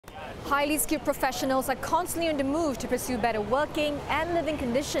Highly skilled professionals are constantly on the move to pursue better working and living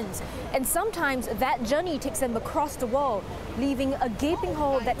conditions. And sometimes that journey takes them across the world, leaving a gaping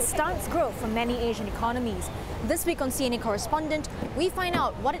hole that stunts growth for many Asian economies. This week on CNA Correspondent, we find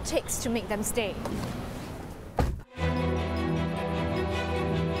out what it takes to make them stay.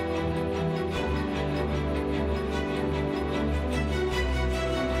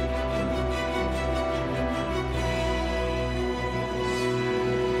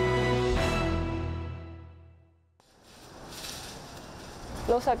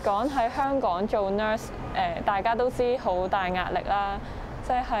老實講，喺香港做 nurse， 大家都知好大壓力啦，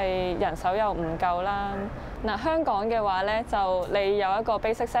即係人手又唔夠啦。嗱，香港嘅話咧，就你有一個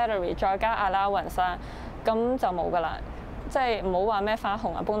basic salary， 再加 allowance 啦，咁就冇㗎啦。即係唔好話咩花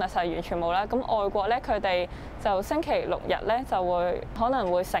紅啊 bonus 係完全冇啦。咁外國咧，佢哋就星期六日咧就會可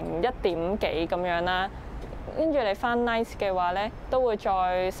能會乘1點幾咁樣啦，跟住你返 night 嘅話咧，都會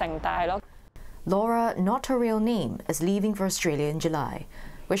再乘大咯。Laura, not her real name, is leaving for Australia in July,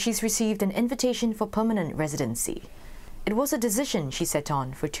 where she's received an invitation for permanent residency. It was a decision she set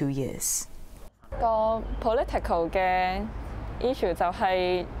on for 2 years. 個 political 嘅 issue 就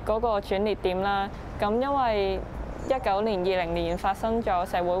係嗰個轉捩點啦。咁因為19年、20年發生咗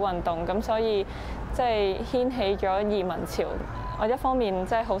社會運動，咁所以即係掀起咗移民潮。我一方面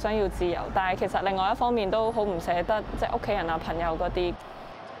即係好想要自由，但係其實另外一方面都好唔捨得即係屋企人啊、朋友嗰啲。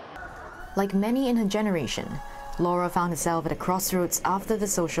Like many in her generation, Laura found herself at a crossroads after the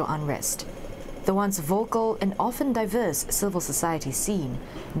social unrest. The once vocal and often diverse civil society scene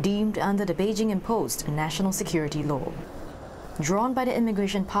deemed under the Beijing-imposed national security law. Drawn by the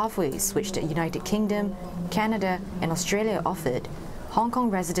immigration pathways which the United Kingdom, Canada and Australia offered, Hong Kong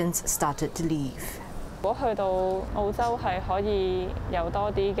residents started to leave. 如果去到澳洲係可以有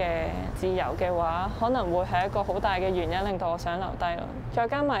多啲嘅自由嘅話，可能會係一個好大嘅原因令到我想留低咯。再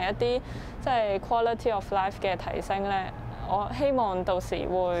加埋一啲即係 quality of life 嘅提升咧，我希望到時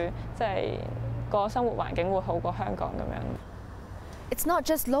會即係個生活環境會好過香港咁樣。It's not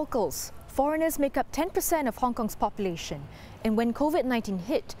just locals. Foreigners make up 10% of Hong Kong's population, and when COVID-19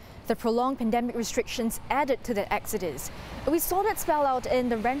 hit, the prolonged pandemic restrictions added to the exodus. We saw that spell out in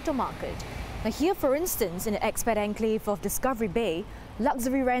the rental market. Now here, for instance, in the expat enclave of Discovery Bay,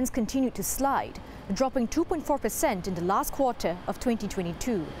 luxury rents continued to slide, dropping 2.4% in the last quarter of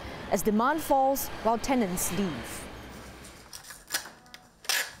 2022, as demand falls while tenants leave.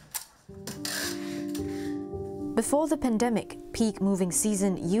 Before the pandemic, peak moving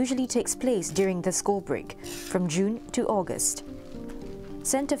season usually takes place during the school break, from June to August.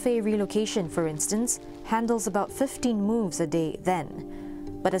 Santa Fe Relocation, for instance, handles about 15 moves a day then.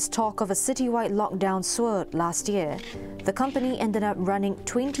 But as talk of a citywide lockdown swirled last year, the company ended up running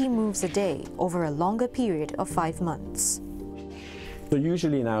 20 moves a day over a longer period of 5 months. So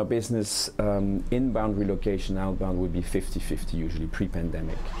usually in our business, inbound relocation, outbound would be 50-50 usually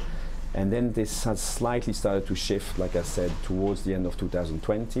pre-pandemic. And then this has slightly started to shift, like I said, towards the end of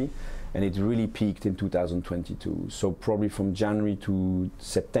 2020, and it really peaked in 2022. So probably from January to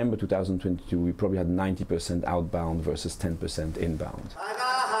September 2022, we probably had 90% outbound versus 10% inbound.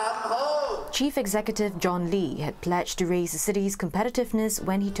 Chief Executive John Lee had pledged to raise the city's competitiveness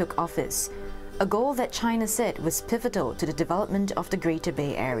when he took office, a goal that China said was pivotal to the development of the Greater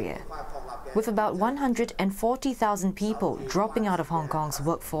Bay Area. With about 140,000 people dropping out of Hong Kong's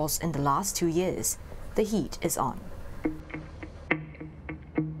workforce in the last 2 years, the heat is on.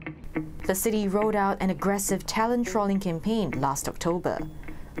 The city rolled out an aggressive talent trawling campaign last October,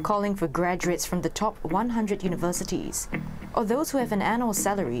 calling for graduates from the top 100 universities, or those who have an annual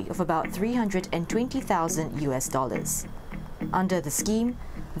salary of about $320,000 US. Under the scheme,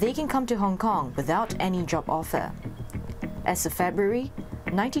 they can come to Hong Kong without any job offer. As of February,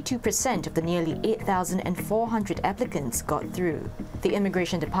 92% of the nearly 8,400 applicants got through. The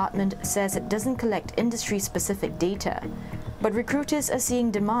Immigration Department says it doesn't collect industry-specific data, but recruiters are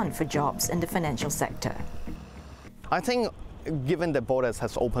seeing demand for jobs in the financial sector. I think given the borders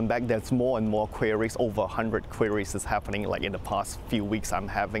has opened back, there's more and more queries. Over 100 queries is happening like in the past few weeks I'm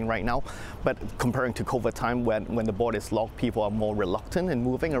having right now. But comparing to COVID time when the border is locked, people are more reluctant in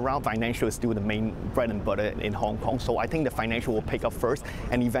moving around. Financial is still the main bread and butter in Hong Kong. So I think the financial will pick up first,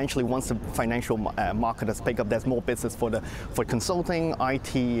 and eventually once the financial market has picked up, there's more business for consulting,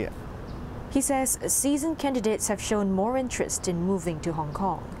 IT. He says seasoned candidates have shown more interest in moving to Hong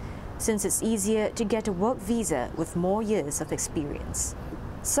Kong, since it's easier to get a work visa with more years of experience.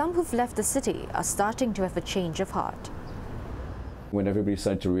 Some who've left the city are starting to have a change of heart. When everybody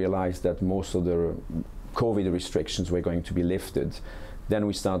started to realize that most of the COVID restrictions were going to be lifted, then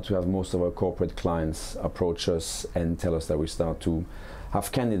we start to have most of our corporate clients approach us and tell us that we start to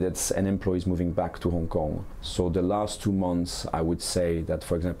have candidates and employees moving back to Hong Kong. So the last 2 months, I would say that,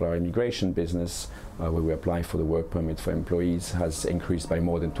 for example, our immigration business, where we apply for the work permit for employees, has increased by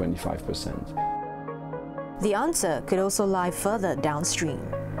more than 25%. The answer could also lie further downstream.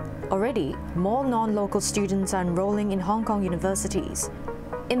 Already, more non-local students are enrolling in Hong Kong universities.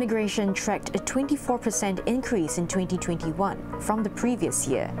 Immigration tracked a 24% increase in 2021 from the previous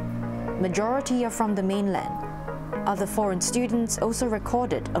year. Majority are from the mainland. Other foreign students also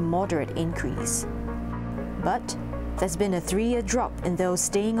recorded a moderate increase. But there's been a 3-year drop in those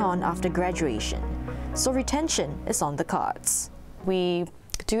staying on after graduation, so retention is on the cards. We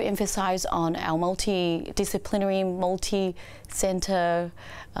do emphasize on our multidisciplinary, multi-center,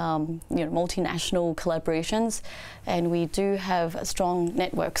 multinational collaborations, and we do have strong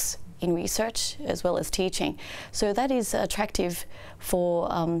networks in research as well as teaching. So that is attractive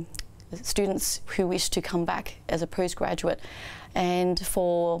for students who wish to come back as a postgraduate, and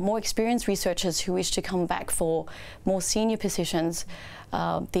for more experienced researchers who wish to come back for more senior positions.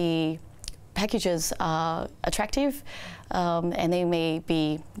 The packages are attractive, and they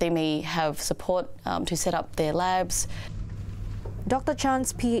may have support to set up their labs. Dr.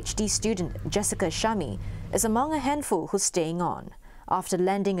 Chan's PhD student Jessica Shami is among a handful who's staying on after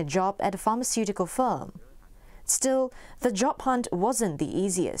landing a job at a pharmaceutical firm. Still, the job hunt wasn't the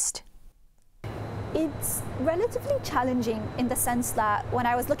easiest. It's relatively challenging in the sense that when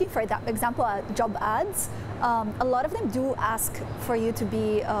I was looking for example job ads, a lot of them do ask for you to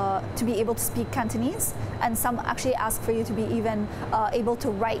be able to speak Cantonese, and some actually ask for you to be even able to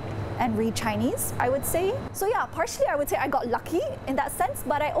write and read Chinese, I would say. So yeah, partially I would say I got lucky in that sense,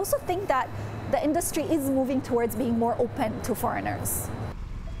 but I also think that the industry is moving towards being more open to foreigners.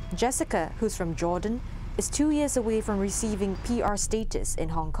 Jessica, who's from Jordan, is 2 years away from receiving PR status in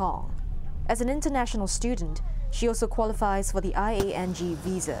Hong Kong. As an international student, she also qualifies for the IANG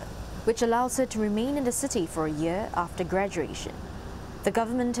visa, which allows her to remain in the city for a year after graduation. The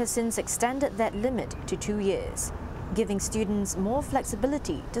government has since extended that limit to 2 years, giving students more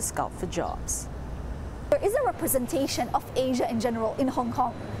flexibility to scout for jobs. There is a representation of Asia in general in Hong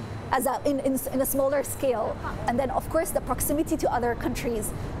Kong, as in a smaller scale, and then of course the proximity to other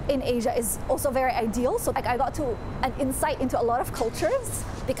countries in Asia is also very ideal. So I got to an insight into a lot of cultures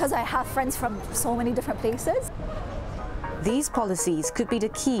because I have friends from so many different places. These policies could be the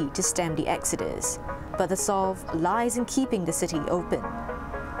key to stem the exodus, but the solve lies in keeping the city open.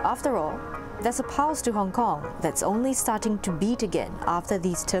 After all, there's a pulse to Hong Kong that's only starting to beat again after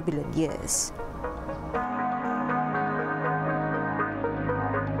these turbulent years.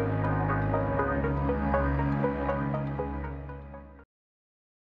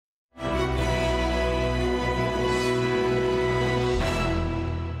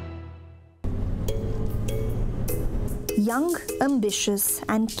 Young, ambitious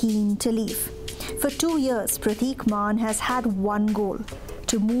and keen to leave. For 2 years, Prateek Maan has had one goal: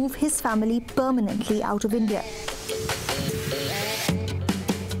 to move his family permanently out of India.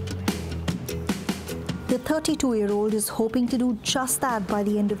 The 32-year-old is hoping to do just that by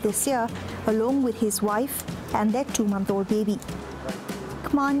the end of this year, along with his wife and their 2-month-old baby.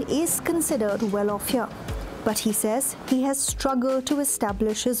 Maan is considered well off here, but he says he has struggled to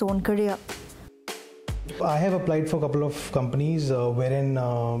establish his own career. I have applied for a couple of companies wherein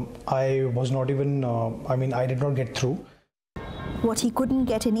I was not even, I did not get through. What he couldn't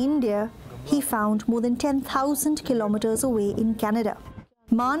get in India, he found more than 10,000 kilometers away in Canada.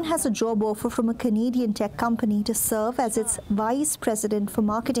 Maan has a job offer from a Canadian tech company to serve as its vice president for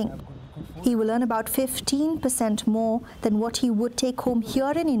marketing. He will earn about 15% more than what he would take home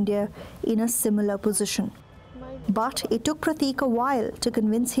here in India in a similar position. But it took Prateek a while to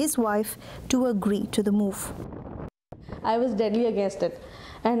convince his wife to agree to the move. I was deadly against it,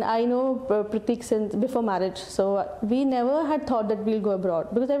 and I know Prateek since before marriage, so we never had thought that we'll go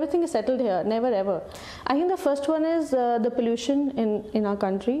abroad because everything is settled here, never ever. I think the first one is the pollution in our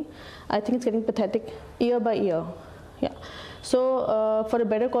country. I think it's getting pathetic year by year. Yeah. So for a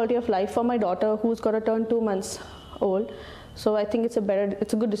better quality of life for my daughter who's got to turn 2 months old, so I think it's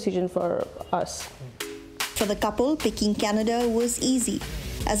a good decision for us. For the couple, picking Canada was easy.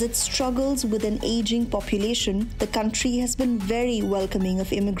 As it struggles with an aging population, the country has been very welcoming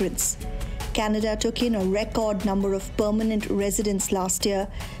of immigrants. Canada took in a record number of permanent residents last year,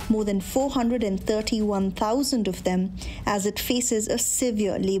 more than 431,000 of them, as it faces a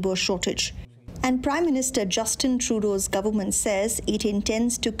severe labour shortage. And Prime Minister Justin Trudeau's government says it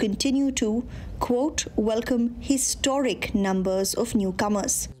intends to continue to, quote, welcome historic numbers of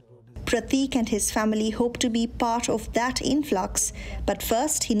newcomers. Prateek and his family hope to be part of that influx, but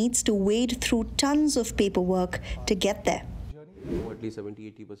first he needs to wade through tons of paperwork to get there. At least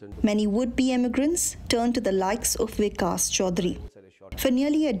 70-80%. Many would-be immigrants turn to the likes of Vikas Chaudhary. For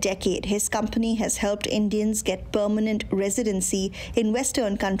nearly a decade, his company has helped Indians get permanent residency in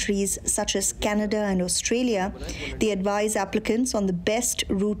Western countries such as Canada and Australia. They advise applicants on the best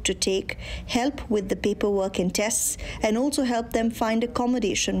route to take, help with the paperwork and tests, and also help them find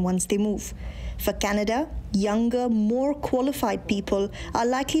accommodation once they move. For Canada, younger, more qualified people are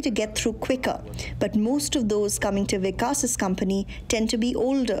likely to get through quicker, but most of those coming to Vikas's company tend to be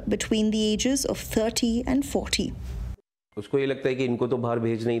older, between the ages of 30 and 40. उसको ये लगता है कि इनको तो बाहर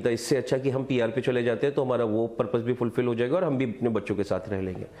भेज नहीं था, इससे अच्छा कि हम पीआर पे चले जाते हैं तो हमारा वो पर्पस भी फुलफिल हो जाएगा और हम भी अपने बच्चों के साथ रह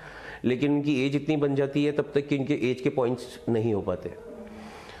लेंगे। लेकिन उनकी एज इतनी बन जाती है तब तक कि इनके एज के पॉइंट्स नहीं हो पाते,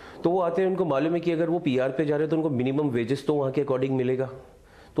 तो वो आते हैं, उनको मालूम है कि अगर वो पीआर पे जा रहे हैं तो उनको मिनिमम वेजेस तो वहाँ के अकॉर्डिंग मिलेगा,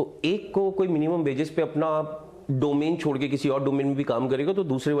 तो एक को कोई मिनिमम वेजेस पे अपना डोमेन छोड़ के किसी और डोमेन में भी काम करेगा तो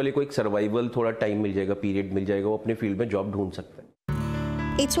दूसरे वाले को एक सर्वाइवल थोड़ा टाइम मिल जाएगा, पीरियड मिल जाएगा, वो अपने फील्ड में जॉब ढूंढ सकता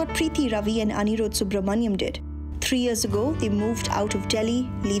है। It's what Preeti Ravi and Anirudh Subramaniam did. 3 years ago, they moved out of Delhi,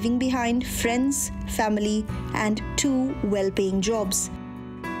 leaving behind friends, family, and 2 well-paying jobs.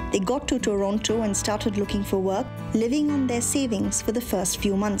 They got to Toronto and started looking for work, living on their savings for the first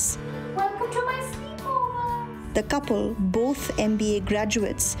few months. Welcome to my sleepover! The couple, both MBA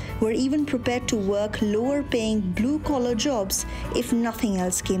graduates, were even prepared to work lower-paying blue-collar jobs if nothing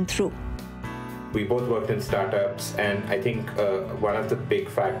else came through. We both worked in startups, and I think one of the big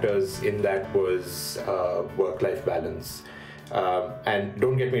factors in that was work-life balance. And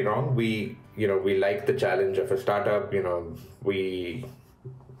don't get me wrong, we like the challenge of a startup. We,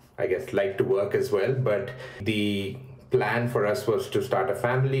 I guess, like to work as well. But the plan for us was to start a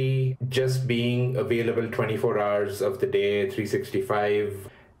family. Just being available 24 hours of the day, 365.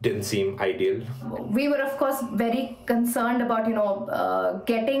 Didn't seem ideal. We were, of course, very concerned about,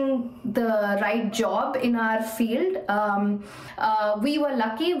 getting the right job in our field. We were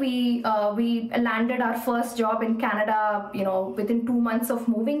lucky. We landed our first job in Canada, within 2 months of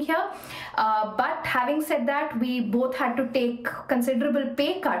moving here. But having said that, we both had to take considerable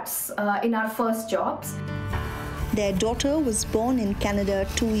pay cuts in our first jobs. Their daughter was born in Canada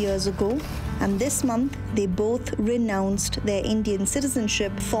 2 years ago, and this month they both renounced their Indian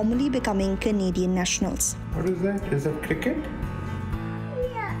citizenship, formally becoming Canadian nationals. What is that? Is that cricket?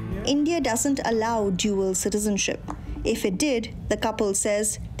 Yeah. India doesn't allow dual citizenship. If it did, the couple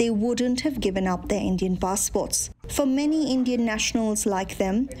says they wouldn't have given up their Indian passports. For many Indian nationals like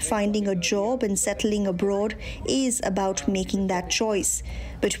them, finding a job and settling abroad is about making that choice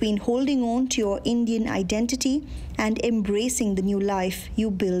between holding on to your Indian identity and embracing the new life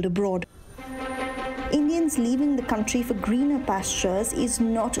you build abroad. Indians leaving the country for greener pastures is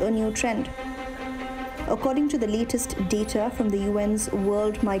not a new trend. According to the latest data from the UN's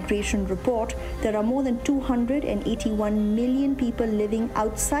World Migration Report, there are more than 281 million people living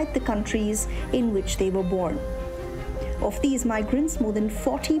outside the countries in which they were born. Of these migrants, more than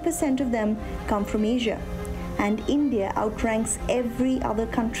 40% of them come from Asia. And India outranks every other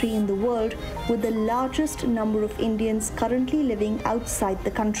country in the world with the largest number of Indians currently living outside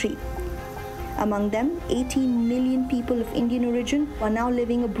the country. Among them, 18 million people of Indian origin are now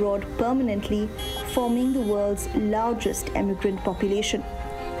living abroad permanently, forming the world's largest immigrant population.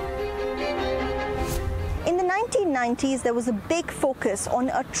 In the 1990s, there was a big focus on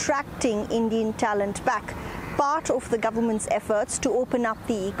attracting Indian talent back, part of the government's efforts to open up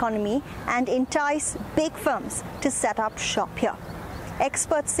the economy and entice big firms to set up shop here.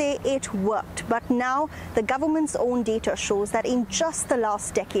 Experts say it worked, but now the government's own data shows that in just the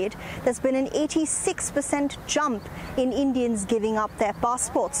last decade, there's been an 86% jump in Indians giving up their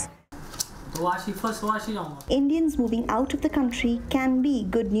passports. Indians moving out of the country can be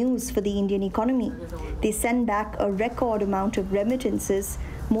good news for the Indian economy. They send back a record amount of remittances,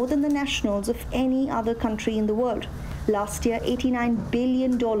 more than the nationals of any other country in the world. Last year, $89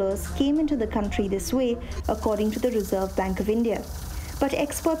 billion came into the country this way, according to the Reserve Bank of India. But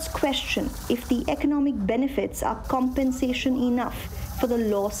experts question if the economic benefits are compensation enough for the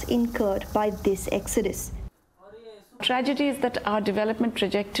loss incurred by this exodus. Tragedy is that our development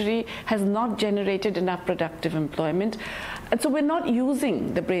trajectory has not generated enough productive employment, and so we're not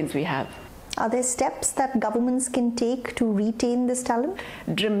using the brains we have. Are there steps that governments can take to retain this talent?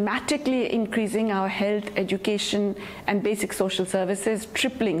 Dramatically increasing our health, education and basic social services,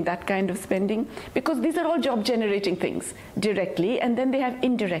 tripling that kind of spending, because these are all job generating things directly, and then they have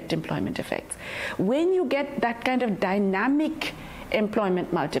indirect employment effects. When you get that kind of dynamic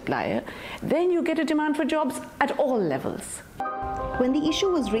employment multiplier, then you get a demand for jobs at all levels. When the issue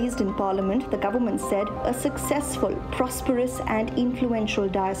was raised in Parliament, the government said a successful, prosperous and influential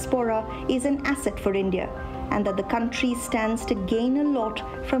diaspora is an asset for India. and that the country stands to gain a lot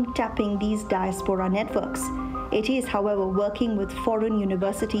from tapping these diaspora networks. It is, however, working with foreign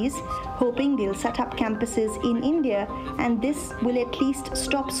universities, hoping they'll set up campuses in India, and this will at least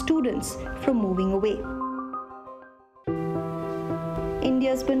stop students from moving away.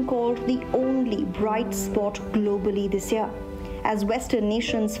 India's been called the only bright spot globally this year. As Western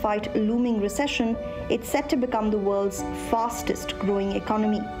nations fight looming recession, it's set to become the world's fastest growing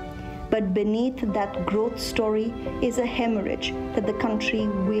economy. But beneath that growth story is a hemorrhage that the country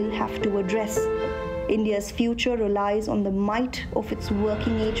will have to address. India's future relies on the might of its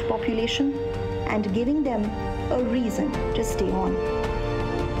working age population and giving them a reason to stay on.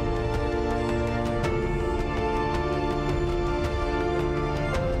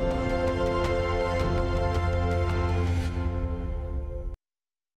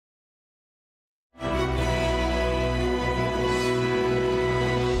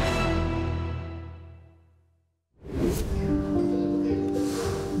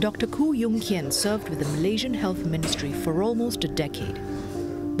 Dr. Khoo Yung Kien served with the Malaysian Health Ministry for almost a decade.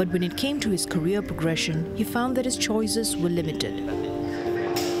 But when it came to his career progression, he found that his choices were limited.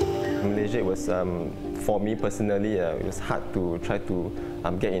 In Malaysia, it was, for me personally, it was hard to try to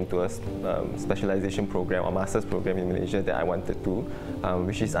get into a specialization program or master's program in Malaysia that I wanted to,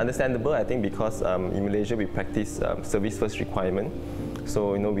 which is understandable, I think, because in Malaysia we practice service first requirement.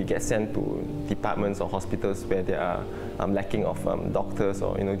 So, we get sent to departments or hospitals where there are lacking of doctors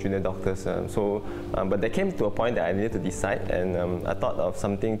or, junior doctors. But there came to a point that I needed to decide, and I thought of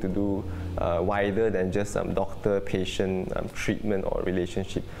something to do wider than just doctor-patient treatment or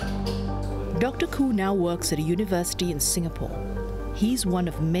relationship. Dr. Khoo now works at a university in Singapore. He's one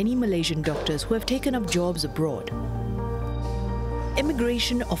of many Malaysian doctors who have taken up jobs abroad.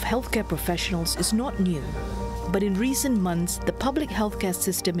 Immigration of healthcare professionals is not new. But in recent months, the public healthcare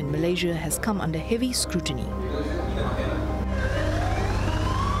system in Malaysia has come under heavy scrutiny.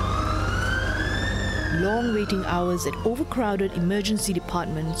 Long waiting hours at overcrowded emergency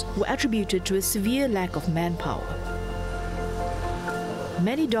departments were attributed to a severe lack of manpower.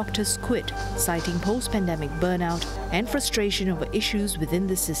 Many doctors quit, citing post-pandemic burnout and frustration over issues within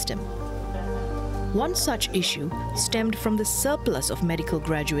the system. One such issue stemmed from the surplus of medical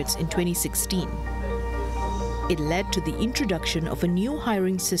graduates in 2016. It led to the introduction of a new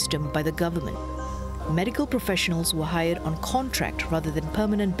hiring system by the government. Medical professionals were hired on contract rather than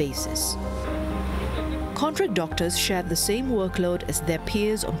permanent basis. Contract doctors shared the same workload as their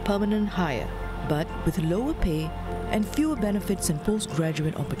peers on permanent hire, but with lower pay and fewer benefits and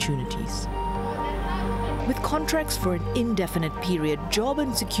postgraduate opportunities. With contracts for an indefinite period, job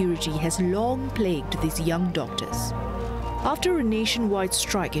insecurity has long plagued these young doctors. After a nationwide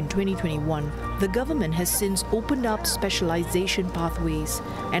strike in 2021, the government has since opened up specialization pathways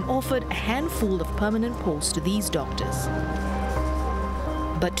and offered a handful of permanent posts to these doctors.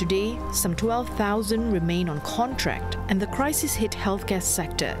 But today, some 12,000 remain on contract, and the crisis-hit healthcare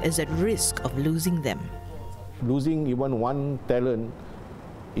sector is at risk of losing them. Losing even one talent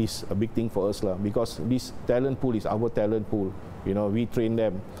is a big thing for us, because this talent pool is our talent pool. We train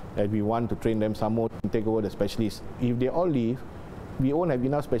them, and we want to train them some more to take over the specialists. If they all leave, we won't have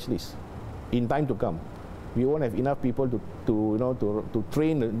enough specialists in time to come. We won't have enough people to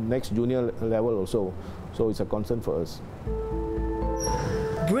train the next junior level also. So it's a concern for us.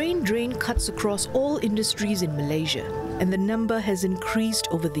 Brain drain cuts across all industries in Malaysia, and the number has increased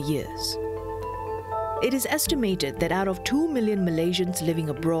over the years. It is estimated that out of 2 million Malaysians living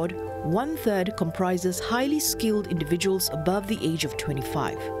abroad, 1/3 comprises highly skilled individuals above the age of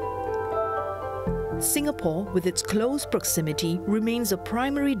 25. Singapore, with its close proximity, remains a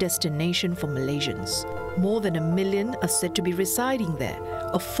primary destination for Malaysians. More than 1 million are said to be residing there,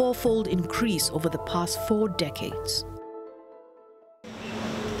 a fourfold increase over the past 4 decades.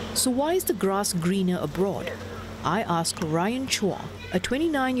 So why is the grass greener abroad? I asked Ryan Chua, a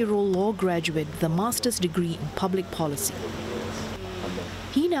 29-year-old law graduate with a master's degree in public policy.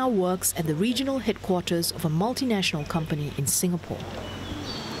 He now works at the regional headquarters of a multinational company in Singapore.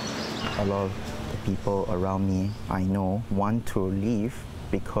 A lot of the people around me, I know, want to leave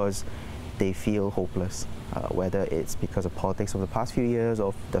because they feel hopeless, whether it's because of politics of the past few years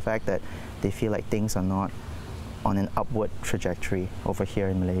or the fact that they feel like things are not on an upward trajectory over here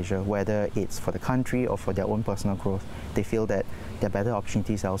in Malaysia, whether it's for the country or for their own personal growth. They feel that there are better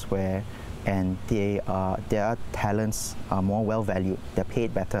opportunities elsewhere, and their talents are more well valued. They're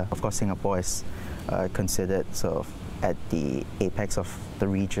paid better. Of course, Singapore is considered sort of at the apex of the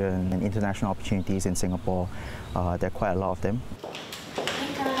region, and international opportunities in Singapore, there are quite a lot of them.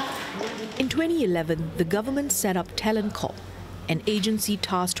 In 2011, the government set up Talent Corp, an agency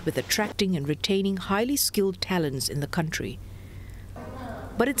tasked with attracting and retaining highly skilled talents in the country.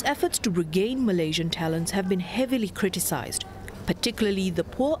 But its efforts to regain Malaysian talents have been heavily criticized, particularly the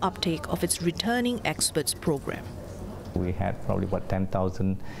poor uptake of its returning experts program. We had probably about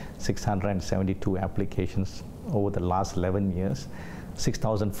 10,672 applications over the last 11 years,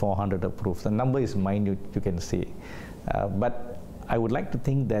 6,400 approved. The number is minute, you can see. But I would like to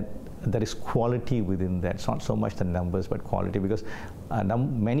think that there is quality within that. It's not so much the numbers, but quality, because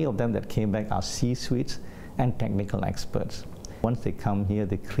many of them that came back are C-suites and technical experts. Once they come here,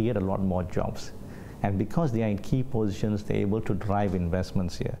 they create a lot more jobs. And because they are in key positions, they're able to drive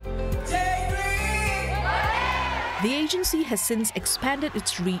investments here. The agency has since expanded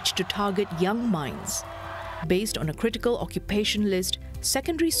its reach to target young minds. Based on a critical occupation list,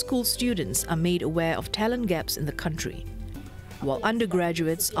 secondary school students are made aware of talent gaps in the country, while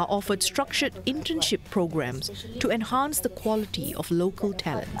undergraduates are offered structured internship programs to enhance the quality of local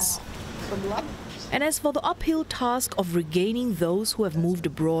talents. And as for the uphill task of regaining those who have moved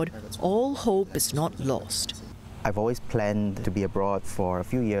abroad, all hope is not lost. I've always planned to be abroad for a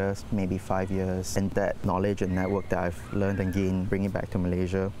few years, maybe 5 years, and that knowledge and network that I've learned and gained, bring it back to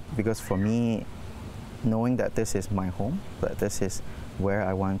Malaysia. Because for me, knowing that this is my home, that this is where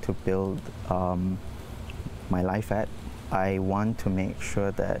I want to build my life at, I want to make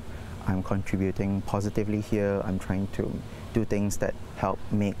sure that I'm contributing positively here. I'm trying to do things that help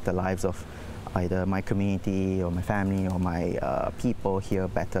make the lives of either my community or my family or my people here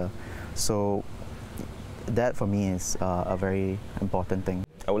better. So that for me is a very important thing.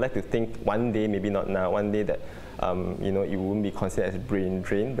 I would like to think one day, maybe not now, one day that you know, it wouldn't be considered as brain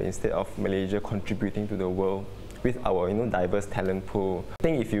drain, but instead of Malaysia contributing to the world with our diverse talent pool. I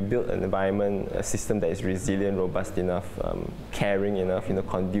think if you build an environment, a system that is resilient, robust enough, caring enough,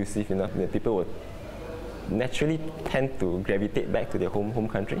 conducive enough, then people would naturally tend to gravitate back to their home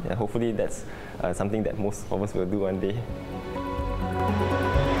country, and hopefully that's something that most of us will do one day.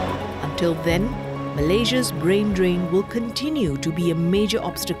 Until then, Malaysia's brain drain will continue to be a major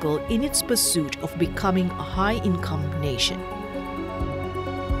obstacle in its pursuit of becoming a high-income nation.